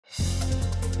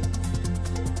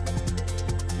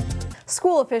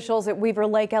School officials at Weaver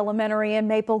Lake Elementary in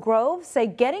Maple Grove say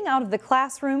getting out of the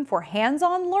classroom for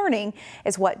hands-on learning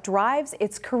is what drives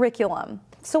its curriculum.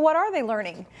 So what are they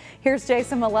learning? Here's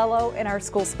Jason Malello in our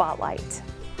school spotlight.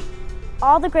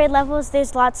 All the grade levels,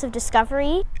 there's lots of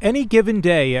discovery. Any given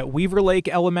day at Weaver Lake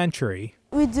Elementary,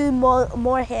 We do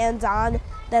more hands-on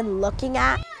than looking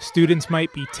at. students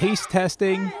might be taste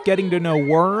testing, getting to know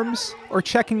worms, or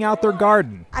checking out their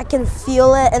garden. I can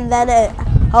feel it, and then it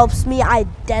helps me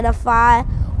identify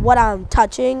what I'm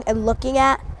touching and looking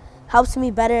at. Helps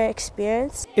me better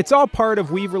experience. It's all part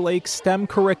of Weaver Lake's STEM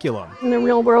curriculum, In the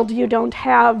real world, you don't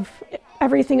have,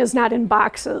 everything is not in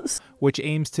boxes. which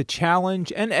aims to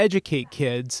challenge and educate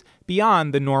kids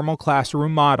beyond the normal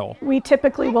classroom model. We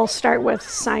typically will start with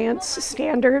science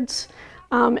standards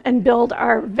and build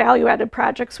our value-added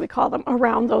projects, we call them,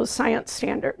 around those science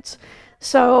standards.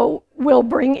 So we'll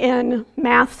bring in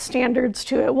math standards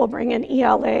to it, we'll bring in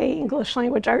ELA, English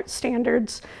Language Arts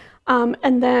standards,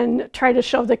 and then try to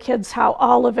show the kids how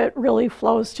all of it really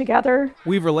flows together.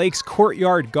 Weaver Lake's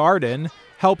courtyard garden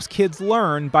helps kids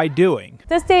learn by doing.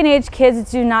 This day and age, kids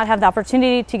do not have the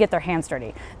opportunity to get their hands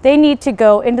dirty. They need to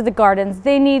go into the gardens.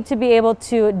 They need to be able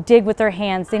to dig with their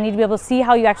hands. They need to be able to see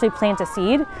how you actually plant a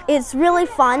seed. It's really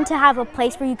fun to have a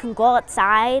place where you can go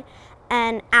outside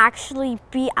and actually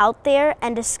be out there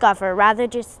and discover rather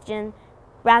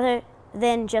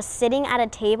than just sitting at a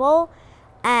table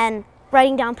and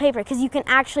writing down paper, because you can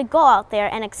actually go out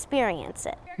there and experience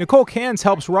it. Nicole Cans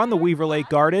helps run the Weaver Lake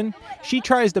Garden. She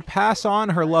tries to pass on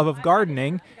her love of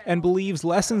gardening and believes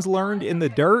lessons learned in the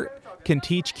dirt can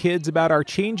teach kids about our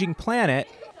changing planet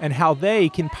and how they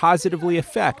can positively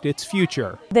affect its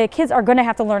future. The kids are going to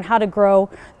have to learn how to grow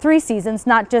 3 seasons,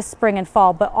 not just spring and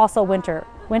fall, but also winter.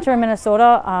 Winter in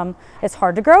Minnesota, it's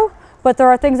hard to grow, but there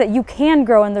are things that you can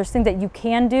grow and there's things that you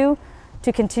can do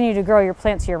to continue to grow your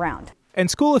plants year-round. And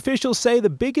school officials say the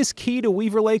biggest key to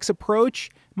Weaver Lake's approach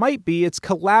might be its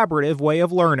collaborative way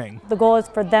of learning. The goal is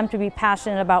for them to be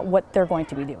passionate about what they're going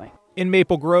to be doing. In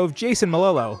Maple Grove, Jason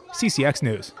Malello, CCX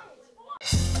News.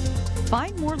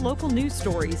 Find more local news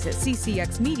stories at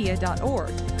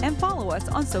ccxmedia.org and follow us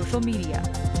on social media.